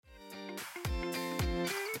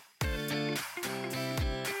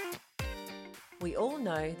We all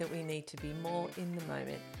know that we need to be more in the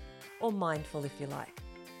moment, or mindful if you like,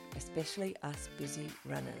 especially us busy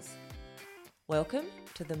runners. Welcome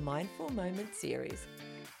to the Mindful Moment series,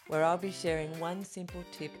 where I'll be sharing one simple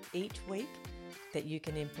tip each week that you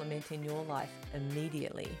can implement in your life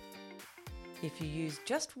immediately. If you use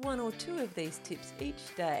just one or two of these tips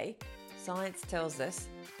each day, science tells us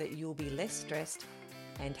that you'll be less stressed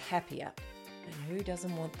and happier. And who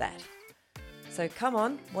doesn't want that? So come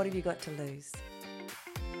on, what have you got to lose?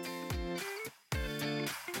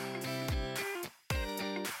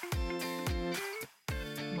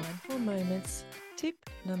 Mindful Moments, tip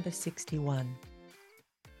number 61.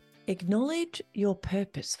 Acknowledge your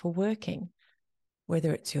purpose for working,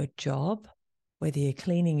 whether it's your job, whether you're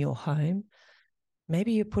cleaning your home,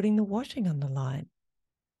 maybe you're putting the washing on the line.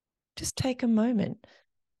 Just take a moment.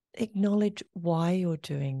 Acknowledge why you're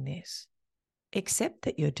doing this. Accept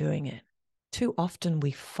that you're doing it. Too often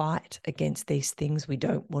we fight against these things we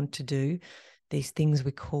don't want to do, these things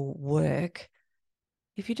we call work.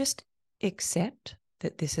 If you just accept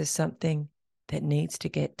that this is something that needs to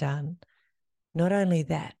get done, not only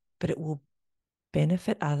that, but it will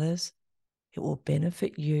benefit others, it will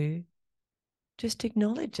benefit you. Just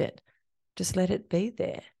acknowledge it. Just let it be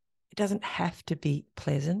there. It doesn't have to be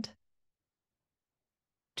pleasant.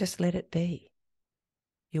 Just let it be.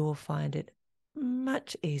 You will find it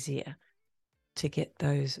much easier to get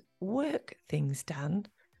those work things done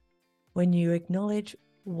when you acknowledge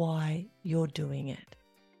why you're doing it,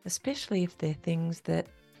 especially if they're things that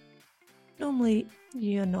normally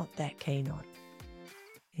you're not that keen on.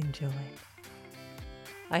 Enjoy.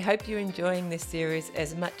 I hope you're enjoying this series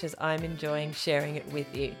as much as I'm enjoying sharing it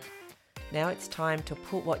with you. Now it's time to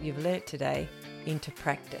put what you've learnt today into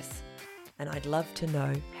practice, and I'd love to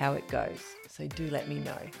know how it goes, so do let me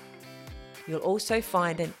know. You'll also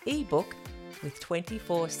find an ebook with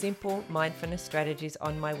 24 simple mindfulness strategies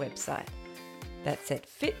on my website. That's at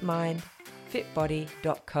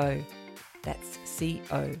fitmindfitbody.co. That's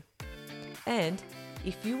C-O. And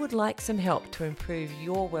if you would like some help to improve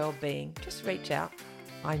your well-being, just reach out.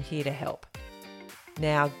 I'm here to help.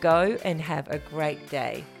 Now go and have a great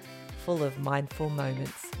day full of mindful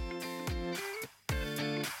moments.